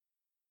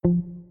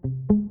Welcome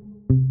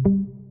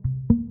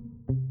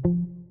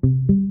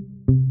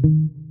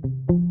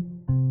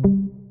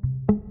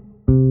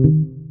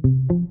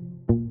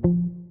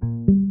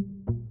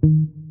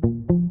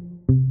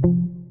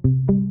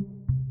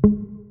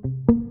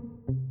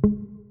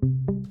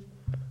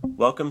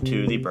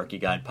to the Berkey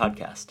Guide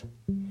podcast.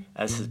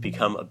 As has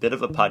become a bit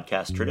of a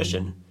podcast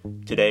tradition,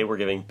 today we're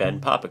giving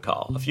Ben Popp a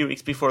call a few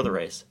weeks before the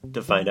race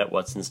to find out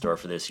what's in store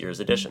for this year's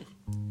edition.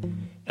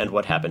 And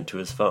what happened to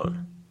his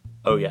phone.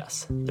 Oh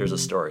yes, there's a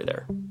story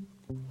there.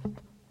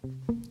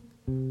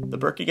 The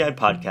Berkey Guide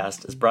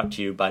podcast is brought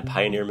to you by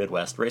Pioneer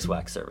Midwest Race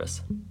Wax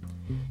Service.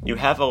 You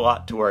have a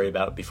lot to worry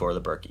about before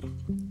the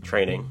Berkey.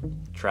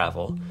 Training,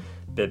 travel,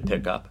 bib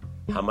pickup,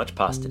 how much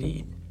pasta to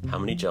eat, how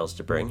many gels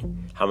to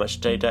bring, how much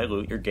to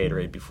dilute your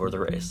Gatorade before the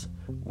race,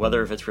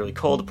 whether if it's really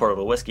cold to pour a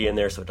little whiskey in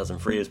there so it doesn't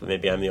freeze, but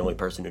maybe I'm the only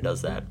person who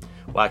does that,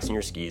 waxing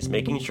your skis,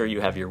 making sure you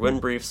have your wind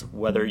briefs,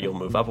 whether you'll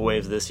move up a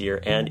wave this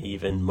year, and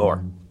even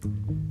more.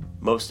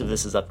 Most of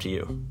this is up to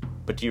you.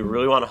 But do you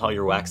really want to haul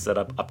your wax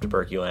setup up to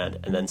Berkey Land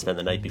and then spend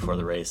the night before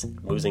the race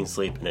losing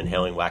sleep and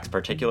inhaling wax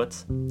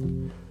particulates?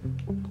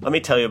 Let me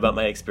tell you about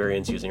my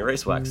experience using a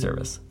race wax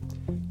service.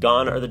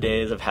 Gone are the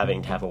days of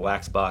having to have a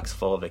wax box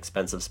full of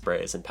expensive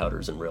sprays and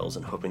powders and rills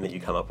and hoping that you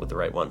come up with the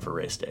right one for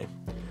race day.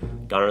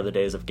 Gone are the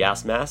days of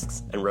gas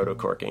masks and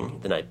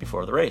rotocorking the night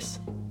before the race.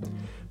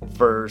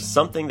 For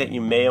something that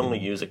you may only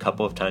use a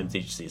couple of times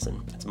each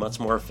season, it's much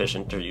more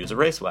efficient to use a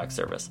race wax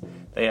service.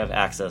 They have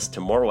access to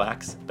more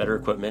wax, better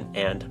equipment,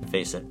 and,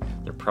 face it,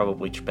 they're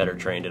probably better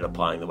trained at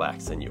applying the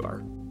wax than you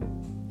are.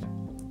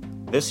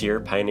 This year,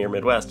 Pioneer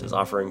Midwest is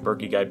offering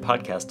Berkey Guide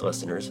podcast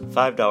listeners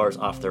 $5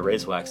 off their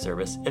race wax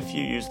service if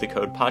you use the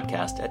code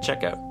PODCAST at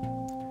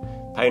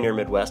checkout. Pioneer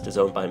Midwest is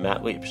owned by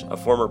Matt Leach, a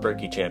former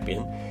Berkey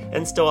champion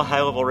and still a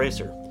high-level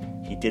racer.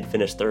 He did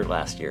finish third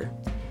last year.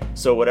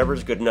 So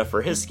whatever's good enough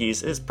for his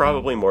skis is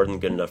probably more than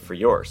good enough for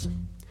yours.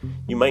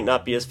 You might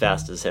not be as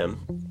fast as him,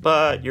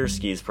 but your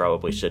skis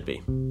probably should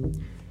be.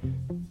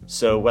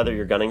 So whether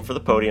you're gunning for the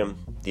podium,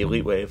 the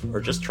elite wave,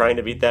 or just trying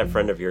to beat that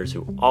friend of yours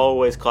who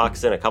always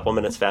clocks in a couple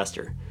minutes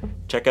faster,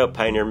 check out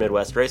Pioneer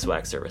Midwest Race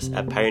Wax Service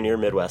at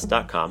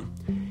pioneermidwest.com,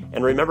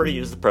 and remember to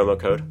use the promo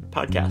code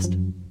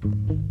PODCAST.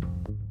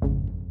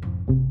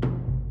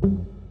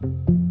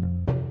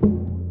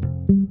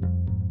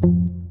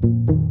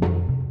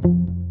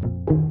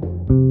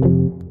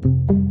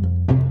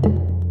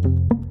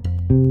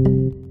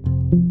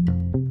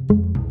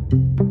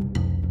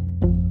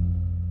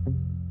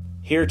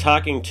 Here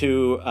talking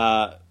to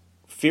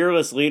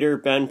fearless leader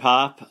Ben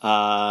Popp,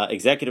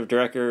 executive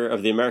director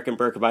of the American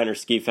Birkebeiner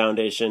Ski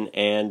Foundation,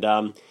 and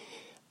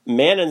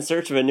man in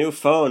search of a new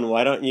phone.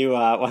 Why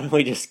don't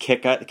we just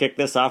kick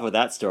this off with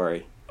that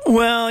story?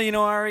 Well,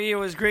 Ari, it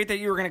was great that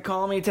you were going to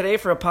call me today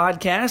for a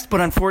podcast, but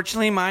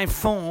unfortunately my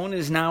phone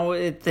is now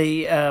at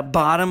the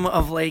bottom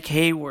of Lake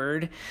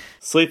Hayward.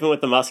 Sleeping with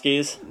the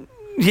muskies?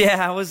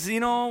 Yeah, I was, there's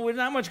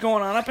not much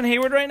going on up in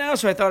Hayward right now,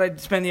 so I thought I'd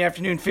spend the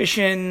afternoon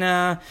fishing,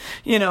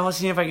 seeing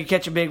if I could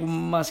catch a big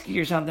muskie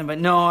or something. But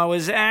no, I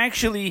was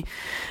actually,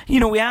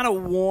 we had a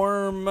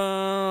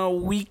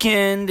warm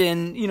weekend,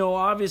 and,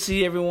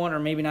 obviously everyone, or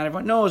maybe not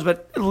everyone knows,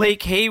 but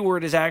Lake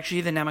Hayward is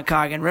actually the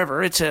Nemacolin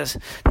River. It's a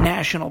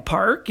national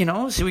park,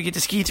 so we get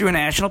to ski through a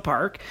national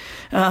park.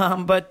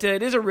 But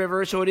it is a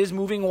river, so it is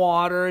moving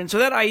water, and so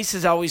that ice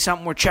is always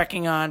something we're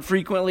checking on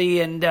frequently,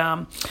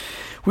 and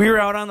we were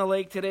out on the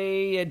lake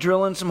today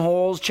drilling some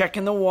holes,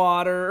 checking the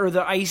water or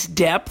the ice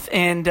depth,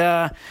 and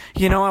I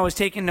was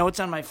taking notes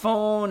on my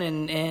phone,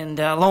 and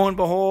lo and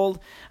behold,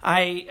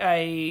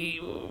 I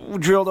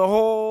drilled a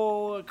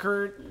hole.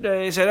 Kurt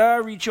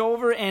said, reach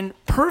over, and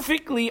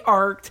perfectly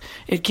arced.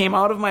 It came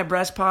out of my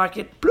breast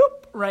pocket, bloop,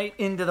 right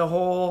into the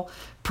hole.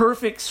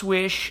 Perfect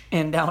swish,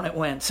 and down it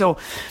went. So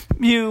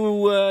you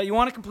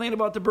want to complain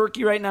about the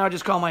Berkey right now,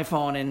 just call my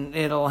phone and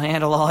it'll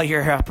handle all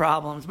your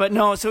problems. But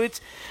no, so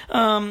it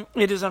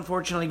is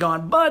unfortunately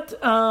gone. But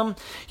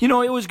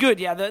it was good.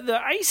 Yeah,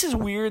 the ice is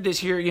weird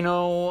this year, in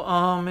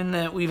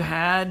that we've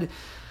had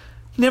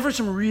never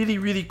some really,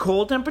 really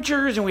cold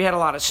temperatures, and we had a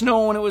lot of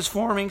snow when it was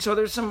forming. So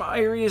there's some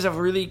areas of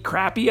really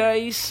crappy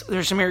ice.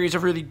 There's some areas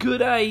of really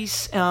good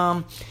ice.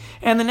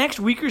 And the next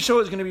week or so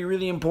is going to be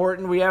really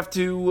important. We have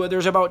to,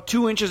 there's about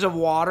 2 inches of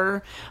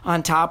water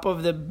on top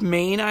of the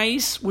main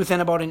ice,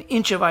 within about an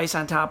inch of ice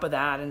on top of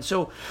that. And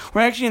so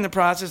we're actually in the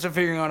process of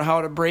figuring out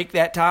how to break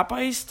that top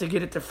ice to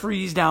get it to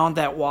freeze down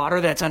that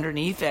water that's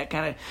underneath, that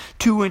kind of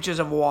 2 inches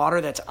of water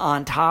that's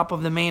on top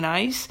of the main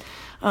ice.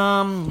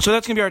 So that's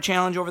going to be our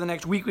challenge over the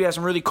next week. We have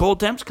some really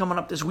cold temps coming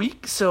up this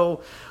week,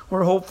 so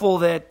we're hopeful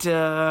that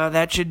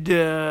that should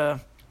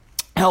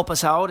help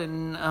us out,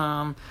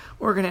 and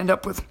we're going to end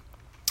up with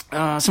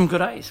some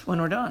good ice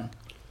when we're done.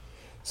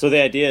 So the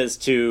idea is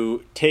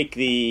to take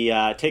the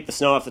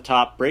snow off the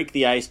top, break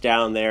the ice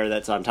down there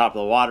that's on top of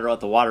the water, let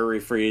the water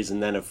refreeze,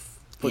 and then if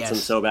put some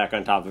Yes. snow back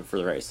on top of it for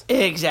the race.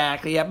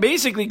 Exactly. Yeah.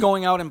 Basically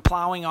going out and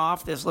plowing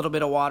off this little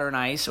bit of water and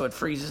ice so it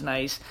freezes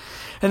nice,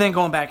 and then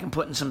going back and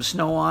putting some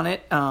snow on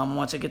it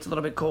once it gets a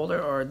little bit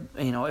colder, or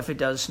if it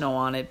does snow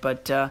on it.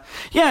 But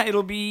yeah,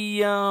 it'll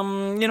be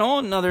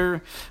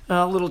another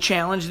little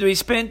challenge. We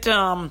spent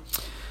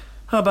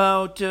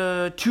about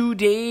 2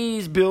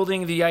 days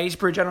building the ice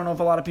bridge. I don't know if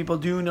a lot of people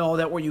do know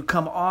that where you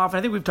come off,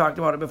 I think we've talked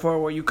about it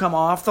before, where you come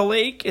off the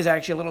lake is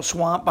actually a little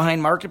swamp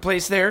behind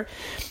Marketplace there.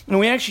 And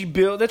we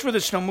actually that's where the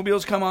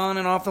snowmobiles come on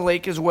and off the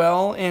lake as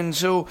well. And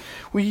so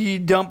we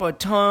dump a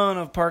ton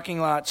of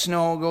parking lot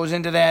snow, goes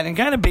into that, and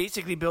kind of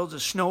basically builds a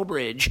snow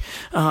bridge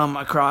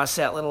across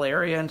that little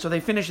area. And so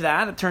they finished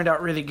that. It turned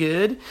out really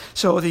good.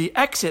 So the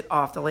exit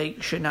off the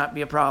lake should not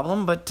be a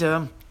problem, but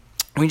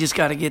we just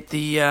got to get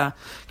the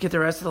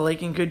rest of the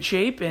lake in good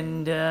shape,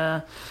 and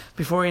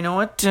before you know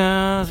it,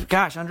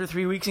 under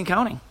 3 weeks and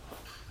counting.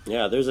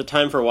 Yeah, there's a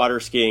time for water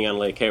skiing on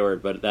Lake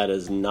Hayward, but that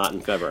is not in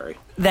February.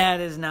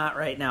 That is not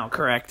right now,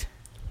 correct?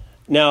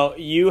 Now,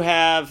 you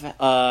have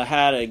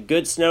had a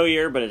good snow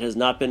year, but it has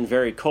not been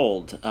very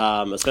cold,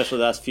 especially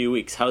the last few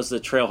weeks. How's the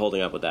trail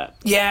holding up with that?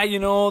 Yeah,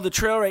 the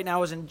trail right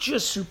now is in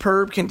just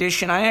superb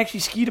condition. I actually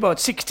skied about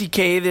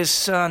 60K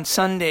this on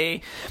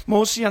Sunday,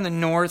 mostly on the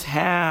north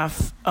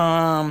half,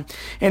 and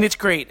it's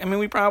great. I mean,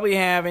 we probably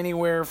have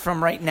anywhere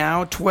from right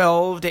now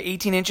 12 to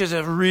 18 inches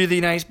of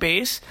really nice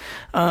base.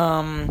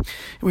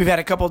 We've had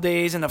a couple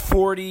days in the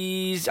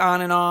 40s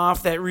on and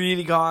off that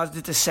really caused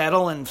it to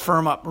settle and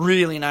firm up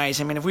really nice.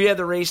 I mean, if we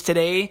had the race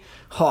today,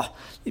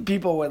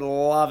 people would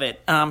love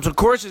it. So the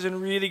course is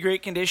in really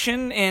great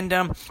condition,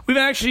 and we've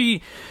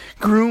actually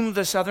groomed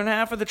the southern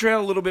half of the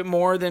trail a little bit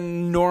more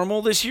than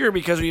normal this year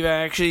because we've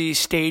actually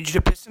staged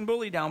a piston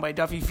bully down by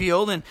Duffy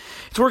Field, and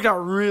it's worked out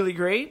really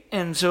great.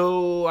 And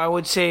so I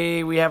would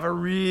say we have a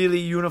really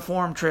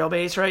uniform trail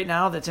base right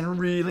now that's in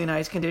really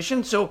nice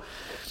condition. So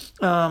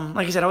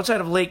like I said, outside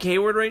of Lake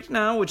Hayward right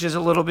now, which is a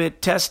little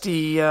bit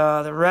testy,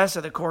 the rest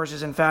of the course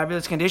is in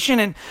fabulous condition.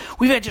 And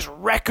we've had just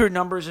record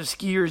numbers of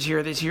skiers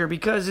here this year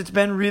because it's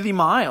been really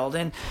mild.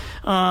 And,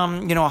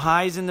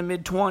 highs in the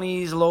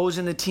mid-20s, lows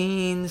in the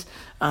teens.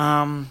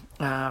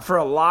 For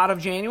a lot of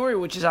January,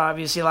 which is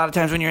obviously a lot of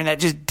times when you're in that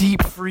just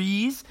deep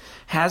freeze,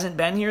 hasn't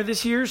been here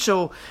this year.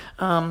 So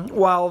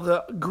while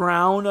the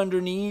ground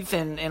underneath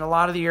and a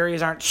lot of the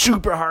areas aren't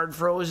super hard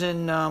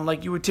frozen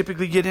like you would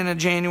typically get in a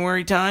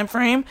January time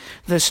frame,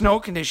 the snow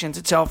conditions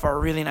itself are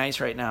really nice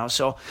right now.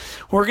 So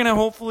we're going to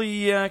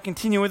hopefully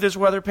continue with this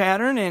weather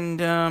pattern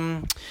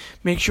and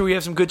make sure we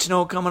have some good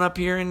snow coming up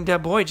here in,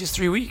 just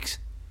 3 weeks.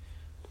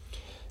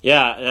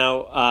 Yeah,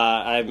 now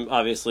I'm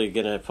obviously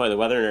going to play the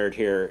weather nerd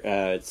here.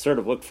 It sort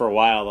of looked for a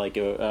while like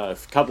a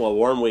couple of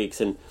warm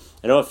weeks, and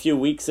I know a few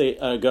weeks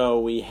ago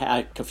we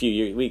had a few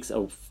years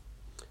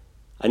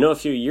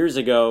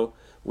ago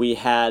we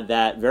had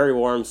that very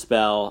warm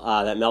spell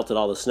that melted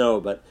all the snow,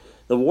 but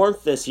the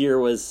warmth this year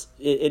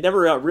it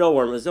never got real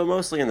warm. It was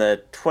mostly in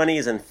the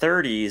 20s and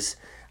 30s,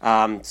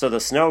 so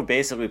the snow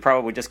basically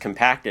probably just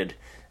compacted,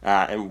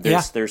 and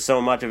there's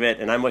so much of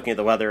it, and I'm looking at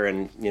the weather,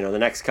 and the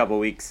next couple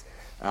of weeks,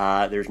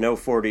 there's no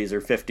 40s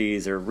or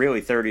 50s or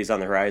really 30s on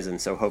the horizon,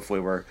 so hopefully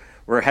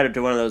we're headed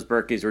to one of those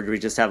Birkies where we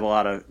just have a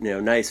lot of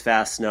nice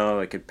fast snow.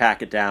 It could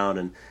pack it down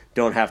and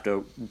don't have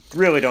to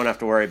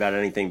worry about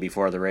anything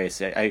before the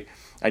race.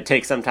 I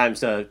take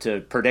sometimes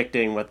to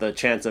predicting what the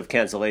chance of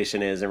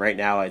cancellation is, and right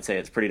now I'd say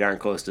it's pretty darn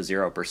close to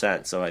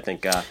 0%. So I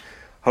think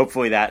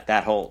hopefully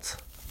that holds.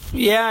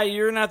 Yeah,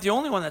 you're not the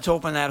only one that's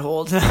hoping that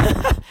holds.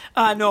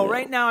 No,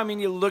 right now, I mean,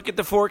 you look at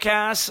the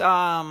forecasts,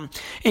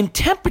 and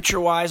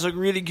temperature-wise look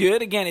really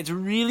good. Again, it's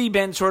really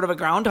been sort of a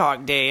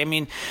Groundhog Day. I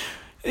mean,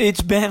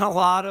 it's been a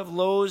lot of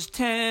lows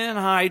 10,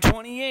 high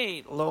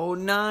 28, low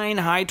 9,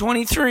 high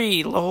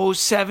 23, low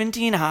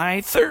 17,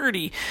 high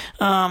 30.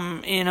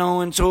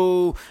 And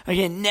so,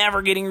 again,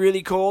 never getting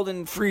really cold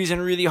and freezing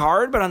really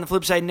hard, but on the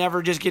flip side,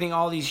 never just getting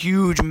all these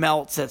huge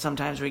melts that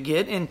sometimes we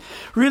get. And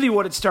really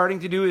what it's starting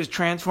to do is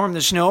transform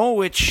the snow,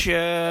 which,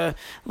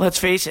 let's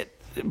face it,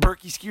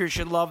 Birkie skiers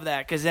should love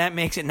that because that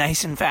makes it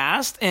nice and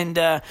fast. And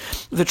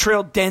the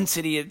trail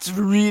density, it's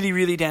really,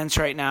 really dense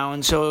right now,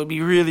 and so it'll be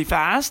really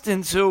fast.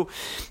 And so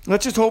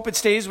let's just hope it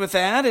stays with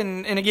that.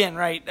 And again,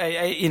 right,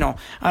 I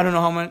don't know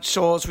how much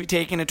solace we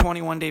take in a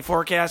 21-day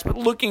forecast, but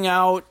looking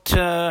out,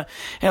 at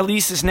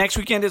least this next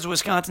weekend is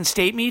Wisconsin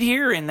State meet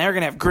here, and they're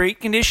going to have great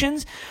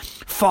conditions.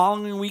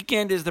 Following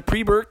weekend is the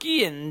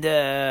pre-Birkie, and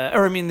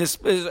this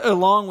is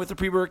along with the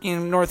pre-Birkie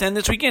in North End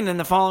this weekend, and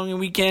the following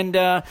weekend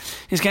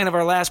is kind of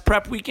our last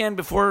prep weekend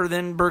before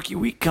then Birkie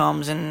week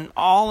comes, and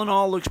all in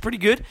all looks pretty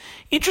good.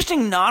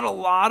 Interesting, not a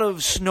lot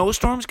of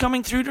snowstorms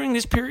coming through during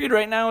this period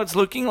right now. It's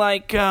looking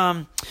like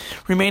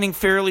remaining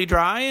fairly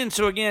dry, and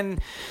so again,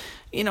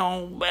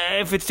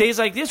 if it stays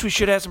like this, we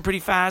should have some pretty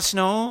fast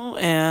snow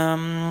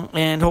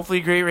and hopefully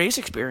a great race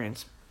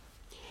experience.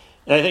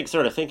 And I think,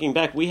 sort of thinking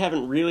back, we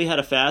haven't really had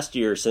a fast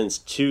year since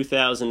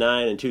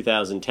 2009 and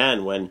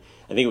 2010, when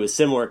I think it was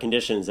similar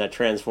conditions that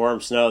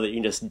transformed snow that you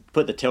can just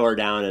put the tiller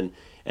down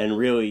and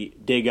really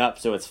dig up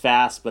so it's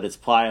fast, but it's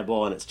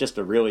pliable, and it's just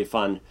a really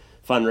fun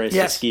fun race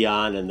Yes. to ski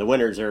on, and the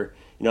winners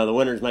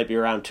might be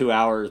around 2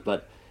 hours,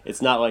 but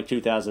it's not like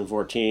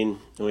 2014,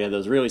 and we had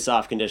those really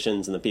soft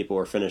conditions, and the people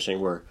were finishing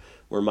were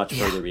much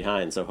further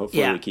behind. So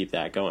hopefully we keep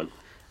that going.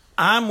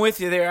 I'm with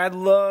you there. I'd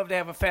love to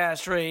have a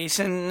fast race,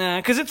 and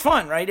because it's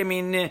fun, right? I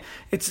mean,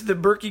 it's the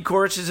Birkie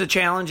course is a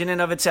challenge in and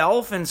of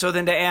itself, and so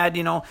then to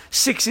add,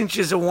 6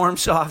 inches of warm,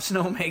 soft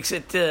snow makes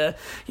it,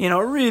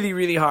 really,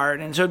 really hard.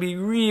 And so it'd be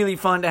really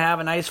fun to have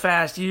a nice,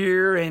 fast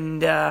year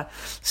and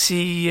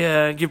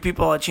give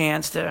people a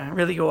chance to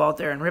really go out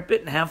there and rip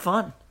it and have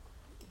fun.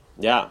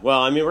 Yeah,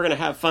 well, I mean, we're going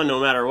to have fun no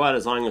matter what,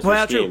 as long as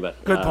we're skiing. True.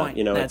 But good point.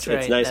 It's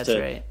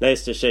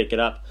nice to shake it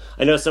up.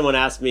 I know someone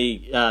asked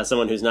me,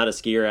 someone who's not a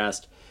skier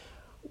asked,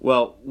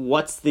 well,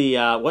 what's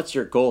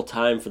your goal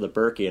time for the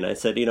Birkie? And I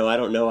said, I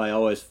don't know. I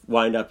always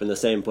wind up in the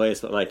same place,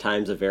 but my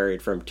times have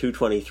varied from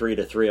 2:23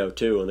 to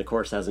 3:02, and the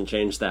course hasn't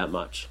changed that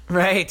much.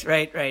 Right.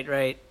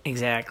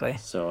 Exactly.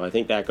 So I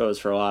think that goes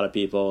for a lot of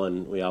people,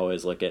 and we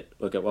always look at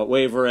what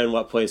wave we're in,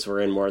 what place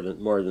we're in more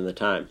than the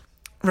time.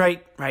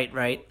 Right.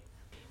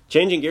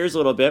 Changing gears a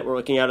little bit, we're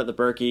looking out at the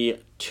Birkie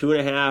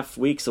 2.5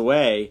 weeks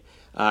away,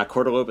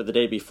 Quarterlope the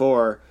day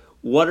before.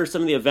 What are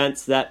some of the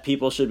events that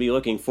people should be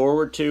looking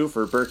forward to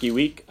for Birkie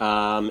Week,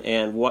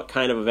 and what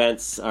kind of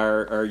events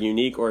are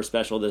unique or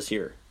special this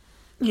year?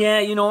 Yeah,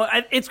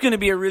 it's going to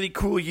be a really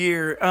cool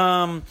year.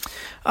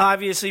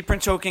 Obviously,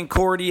 Prince Haakon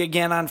Cordy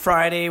again on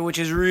Friday, which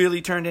has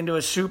really turned into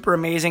a super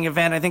amazing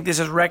event. I think this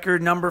is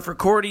record number for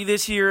Cordy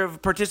this year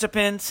of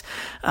participants.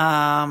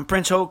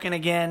 Prince Haakon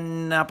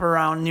again up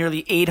around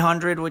nearly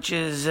 800, which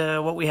is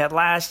what we had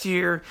last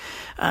year.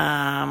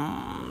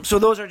 So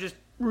those are just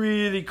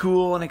really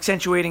cool and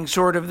accentuating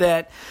sort of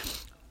that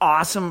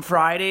awesome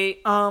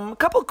Friday. A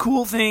couple of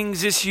cool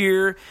things this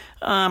year.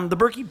 The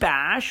Birkie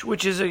Bash,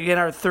 which is, again,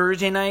 our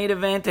Thursday night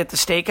event at the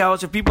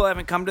Steakhouse. If people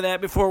haven't come to that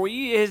before,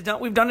 we've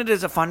done it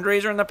as a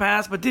fundraiser in the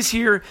past, but this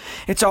year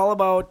it's all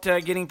about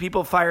getting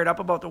people fired up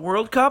about the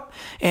World Cup.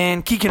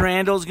 And Keegan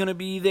Randall's going to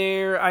be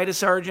there, Ida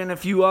Sargent, a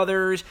few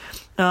others.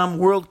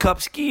 World Cup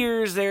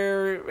skiers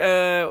there.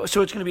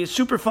 So it's going to be a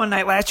super fun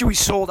night. Last year we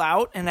sold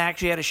out and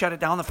actually had to shut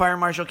it down. The fire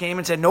marshal came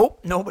and said, nope,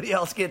 nobody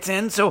else gets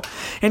in. So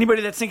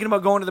anybody that's thinking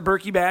about going to the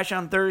Birkie Bash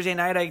on Thursday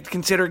night, I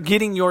consider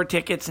getting your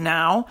tickets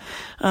now.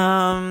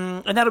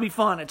 And that'll be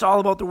fun. It's all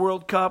about the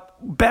World Cup.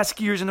 Best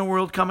skiers in the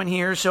world coming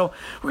here. So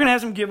we're going to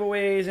have some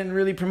giveaways and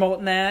really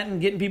promoting that and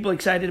getting people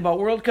excited about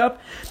World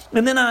Cup.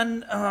 And then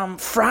on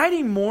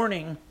Friday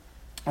morning,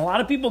 a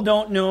lot of people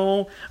don't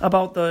know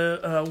about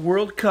the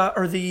World Cup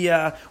or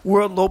the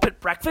World Lopet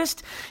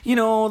Breakfast.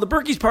 The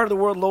Birkie's part of the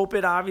World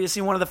Lopet,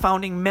 obviously one of the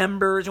founding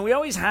members, and we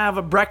always have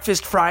a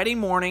breakfast Friday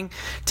morning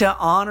to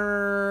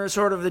honor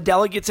sort of the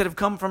delegates that have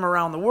come from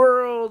around the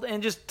world,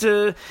 and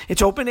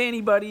it's open to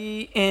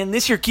anybody. And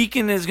this year,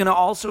 Keegan is going to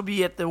also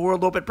be at the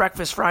World Lopet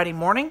Breakfast Friday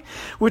morning,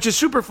 which is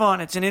super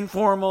fun. It's an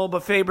informal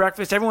buffet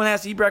breakfast. Everyone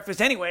has to eat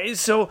breakfast anyways,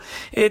 so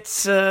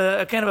it's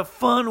a kind of a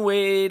fun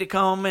way to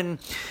come and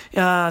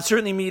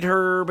certainly meet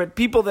her, but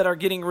people that are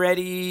getting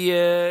ready,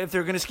 if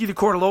they're going to ski the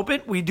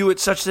Quarterlope, we do it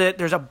such that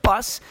there's a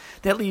bus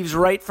that leaves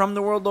right from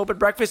the World Lopet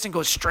Breakfast and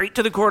goes straight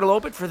to the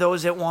Quarterlope for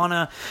those that want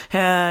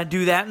to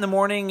do that in the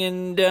morning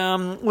and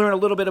learn a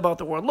little bit about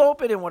the World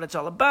Lopet and what it's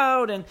all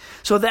about. And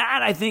so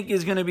that, I think,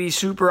 is going to be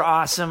super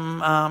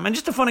awesome and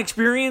just a fun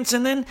experience.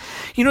 And then,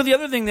 the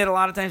other thing that a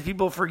lot of times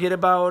people forget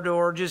about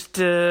or just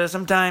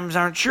sometimes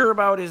aren't sure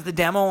about is the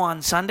demo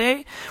on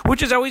Sunday,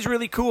 which is always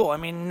really cool. I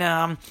mean,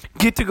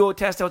 get to go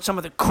test out some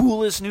of the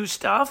coolest new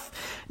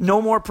stuff.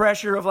 No more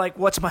pressure of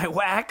what's my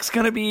wax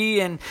going to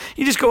be, and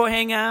you just go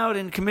hang out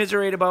and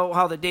commiserate about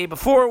how the day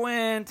before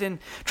went and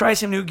try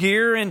some new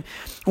gear. And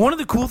one of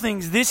the cool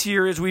things this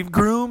year is we've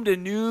groomed a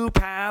new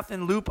path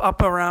and loop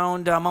up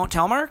around Mount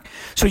Telemark,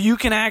 so you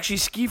can actually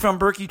ski from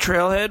Birkie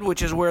Trailhead,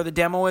 which is where the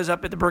demo is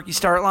up at the Birkie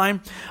start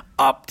line,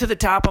 up to the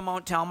top of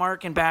Mount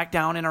Telemark and back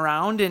down and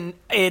around, and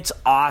it's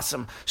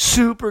awesome.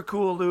 Super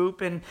cool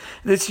loop, and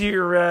this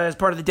year, as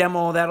part of the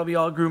demo, that'll be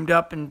all groomed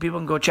up, and people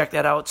can go check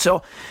that out.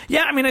 So,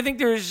 yeah, I mean, I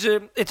think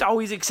it's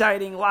always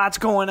exciting, lots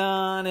going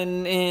on,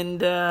 and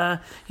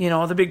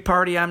the big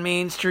party on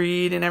Main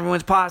Street, and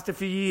everyone's pasta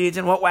feeds,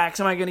 and what wax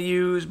am I going to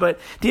use, but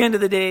at the end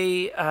of the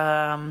day,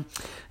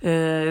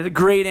 the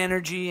great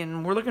energy,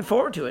 and we're looking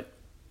forward to it.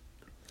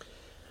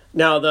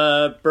 Now,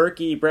 the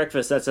Birkie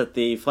breakfast, that's at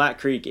the Flat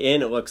Creek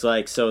Inn, it looks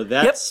like, so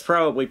that's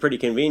probably pretty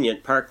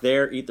convenient. Park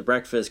there, eat the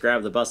breakfast,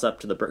 grab the bus up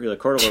to the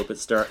Quarterlope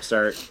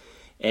start,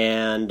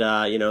 and,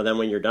 then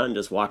when you're done,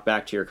 just walk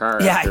back to your car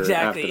after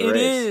the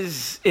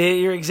race.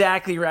 You're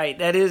exactly right.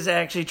 That is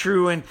actually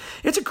true, and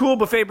it's a cool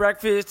buffet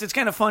breakfast. It's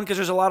kind of fun because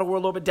there's a lot of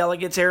World Lopet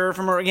delegates there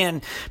from,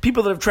 again,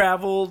 people that have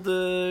traveled,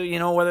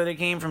 whether they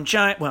came from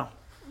China,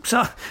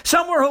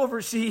 somewhere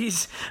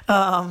overseas,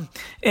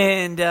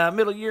 and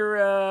Middle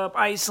Europe,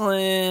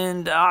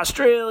 Iceland,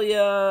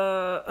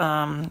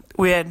 Australia.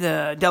 We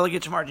had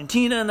delegates from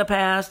Argentina in the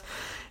past.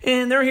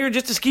 And they're here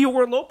just to ski a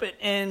World Open,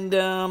 and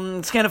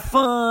it's kind of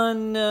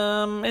fun.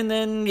 And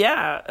then,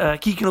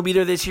 Keegan will be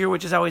there this year,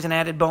 which is always an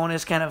added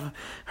bonus, kind of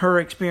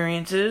her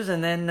experiences.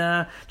 And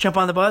then jump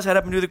on the bus, head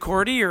up and do the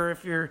Cordy, or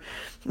if you're,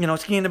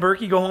 skiing the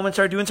Berkey, go home and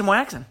start doing some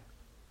waxing.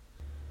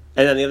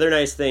 And then the other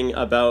nice thing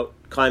about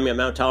climbing at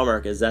Mount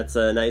Telemark is that's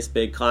a nice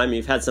big climb.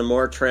 You've had some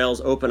more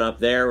trails open up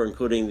there,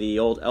 including the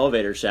old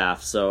elevator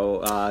shaft,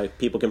 so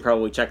people can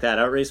probably check that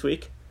out race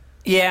week.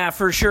 Yeah,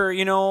 for sure.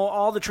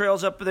 All the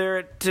trails up there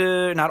at,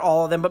 not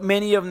all of them, but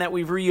many of them that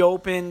we've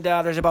reopened,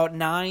 there's about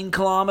 9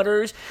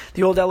 kilometers.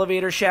 The old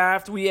elevator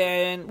shaft, we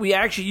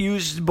actually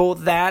used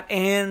both that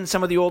and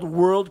some of the old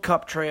World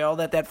Cup trail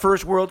that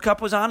first World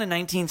Cup was on in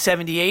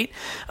 1978,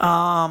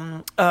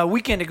 a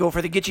weekend ago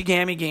for the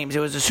Gitchigami Games. It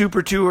was a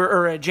Super Tour,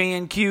 or a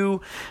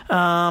JNQ,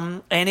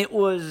 and it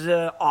was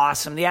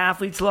awesome. The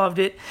athletes loved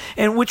it.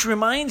 And which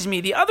reminds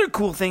me, the other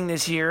cool thing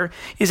this year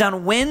is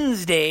on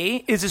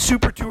Wednesday is a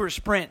Super Tour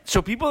sprint.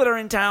 So people that are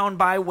in town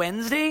by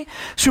Wednesday,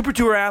 Super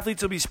Tour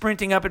athletes will be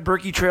sprinting up at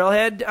Berkey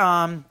Trailhead.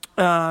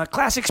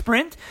 Classic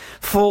sprint,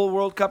 full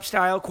World Cup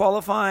style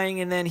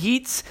qualifying, and then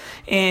heats,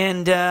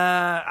 and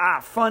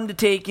fun to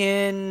take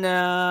in.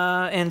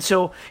 And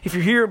so if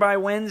you're here by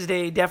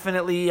Wednesday,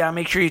 definitely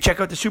make sure you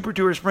check out the Super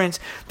Tour sprints.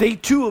 They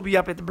too will be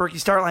up at the Berkey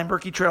Start Line,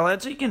 Berkey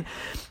Trailhead, so you can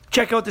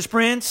check out the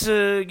sprints,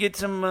 get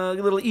some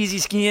little easy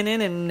skiing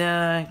in,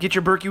 and get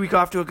your Berkey week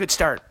off to a good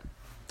start.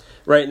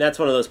 Right, and that's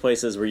one of those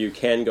places where you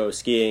can go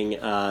skiing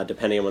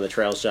depending on when the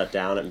trails shut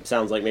down. It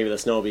sounds like maybe the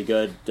snow will be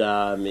good,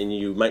 and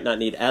you might not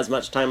need as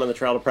much time on the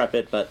trail to prep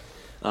it, but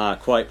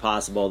quite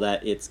possible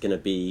that it's going to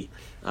be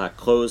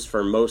closed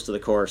for most of the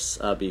course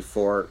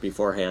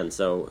beforehand.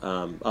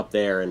 So up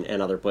there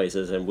and other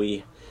places, and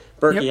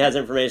Berkey has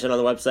information on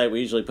the website.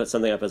 We usually put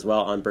something up as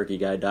well on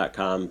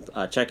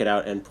berkeyguide.com. Check it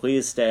out, and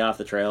please stay off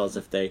the trails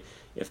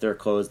if they're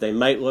closed. They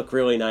might look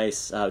really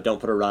nice. Don't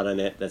put a rut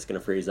on it that's going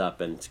to freeze up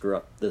and screw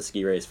up the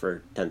ski race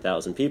for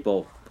 10,000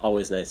 people.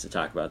 Always nice to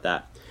talk about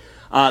that.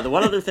 The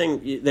one other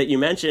thing that you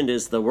mentioned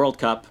is the World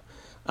Cup.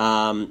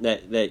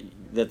 That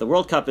the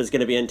World Cup is going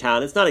to be in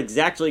town. It's not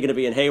exactly going to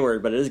be in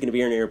Hayward, but it is going to be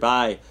here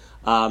nearby.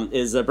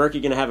 Is Berkey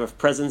going to have a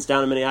presence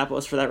down in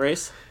Minneapolis for that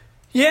race?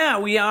 Yeah,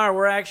 we are.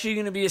 We're actually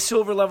going to be a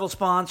silver level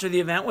sponsor of the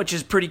event, which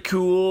is pretty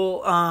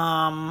cool.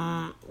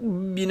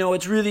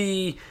 It's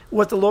really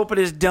what the Lopet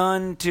has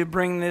done to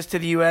bring this to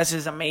the U.S.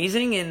 is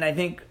amazing, and I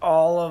think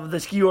all of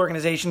the ski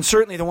organizations,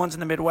 certainly the ones in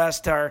the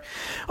Midwest, are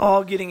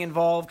all getting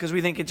involved because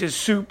we think it's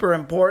just super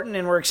important,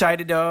 and we're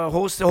excited to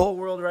host the whole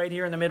world right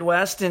here in the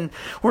Midwest. And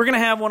we're going to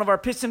have one of our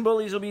piston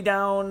bullies will be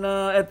down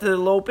at the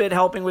Lopet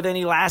helping with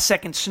any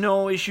last-second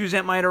snow issues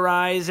that might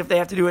arise if they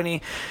have to do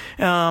any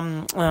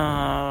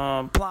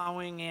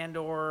plowing and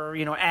or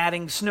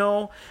adding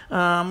snow.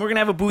 We're going to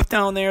have a booth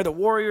down there. The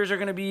Warriors are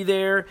going to be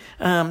there.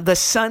 The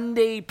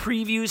Sunday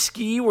preview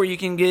ski where you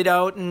can get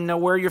out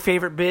and wear your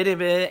favorite bit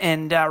of it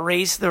and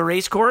race the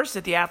race course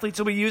that the athletes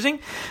will be using.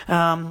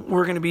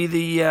 We're going to be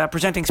the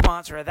presenting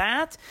sponsor of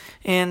that.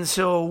 And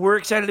so we're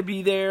excited to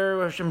be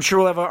there. I'm sure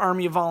we'll have an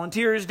army of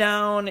volunteers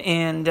down.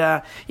 And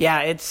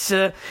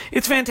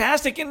it's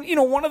fantastic. And,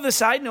 one of the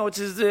side notes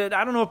is that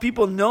I don't know if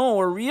people know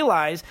or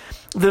realize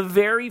the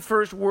very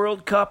first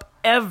World Cup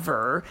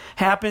ever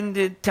happened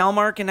at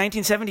Telemark in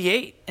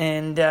 1978,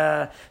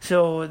 and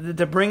so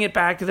to bring it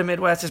back to the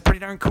Midwest is pretty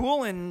darn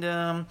cool,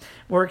 and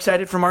we're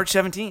excited for March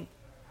 17th.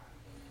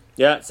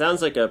 Yeah, it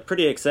sounds like a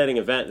pretty exciting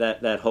event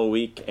that whole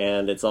week,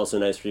 and it's also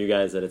nice for you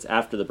guys that it's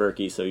after the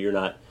Berkey, so you're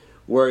not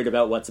worried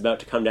about what's about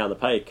to come down the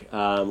pike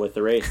with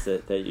the race,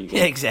 that you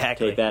can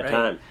take that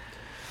time.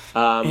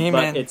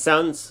 But it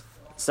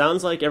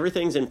sounds like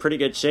everything's in pretty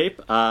good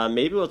shape.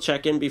 Maybe we'll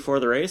check in before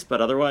the race,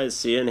 but otherwise,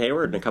 see you in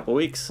Hayward in a couple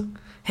weeks.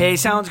 Hey,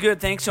 sounds good.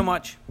 Thanks so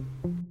much.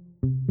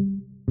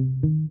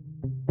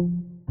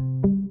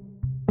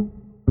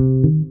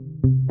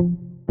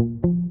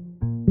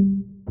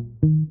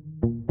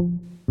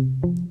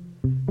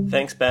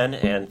 Thanks, Ben,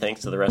 and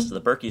thanks to the rest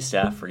of the Berkey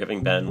staff for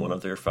giving Ben one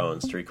of their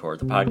phones to record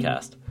the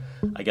podcast.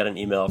 I got an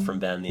email from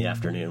Ben the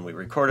afternoon we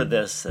recorded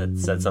this. It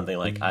said something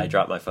like, I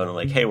dropped my phone in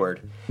Lake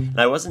Hayward, and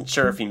I wasn't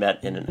sure if he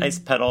meant in an ice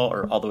pedal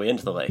or all the way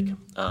into the lake.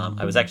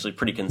 I was actually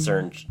pretty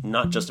concerned,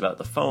 not just about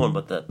the phone,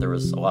 but that there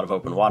was a lot of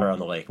open water on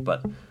the lake,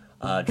 but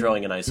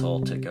drilling an ice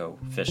hole to go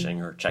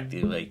fishing or check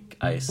the lake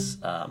ice,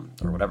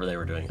 or whatever they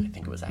were doing, I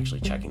think it was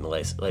actually checking the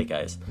lake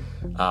ice,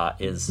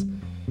 is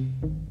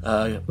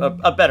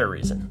a better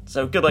reason.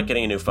 So good luck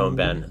getting a new phone,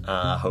 Ben.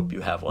 Hope you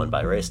have one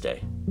by race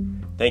day.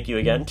 Thank you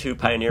again to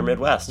Pioneer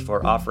Midwest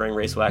for offering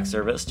RaceWax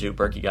service to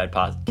Berkey Guide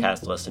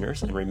podcast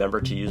listeners, and remember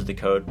to use the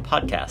code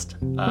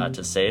PODCAST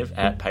to save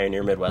at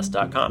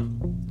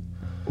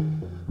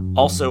pioneermidwest.com.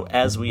 Also,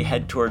 as we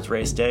head towards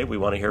race day, we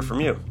want to hear from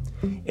you.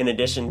 In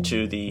addition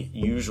to the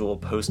usual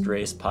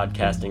post-race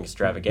podcasting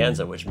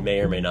extravaganza, which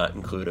may or may not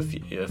include a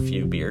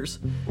few beers,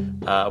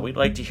 we'd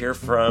like to hear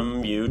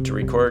from you to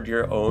record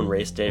your own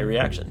race day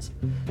reactions.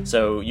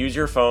 So use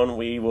your phone.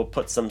 We will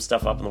put some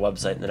stuff up on the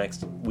website in the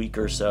next week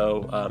or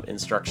so,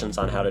 instructions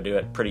on how to do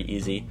it, pretty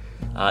easy.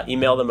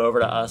 Email them over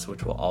to us,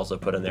 which we'll also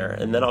put in there,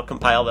 and then I'll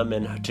compile them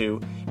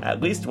into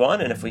at least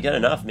one, and if we get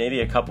enough,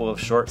 maybe a couple of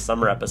short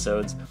summer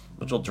episodes,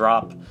 which will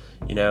drop,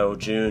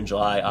 June,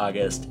 July,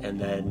 August, and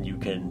then you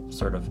can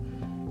sort of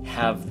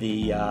have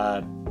the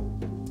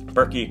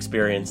Berkey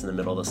experience in the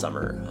middle of the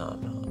summer.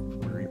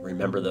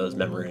 Remember those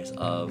memories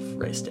of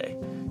race day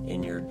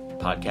in your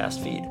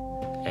podcast feed.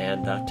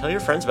 And tell your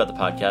friends about the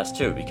podcast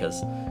too,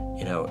 because,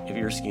 if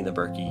you're skiing the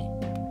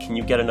Berkey, can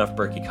you get enough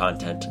Berkey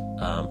content?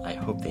 I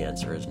hope the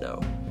answer is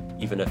no,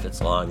 even if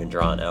it's long and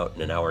drawn out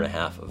in an hour and a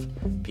half of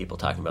people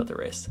talking about the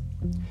race.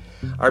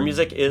 Our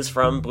music is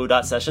from Blue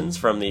Dot Sessions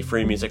from the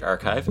Free Music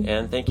Archive,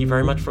 and thank you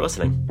very much for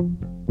listening.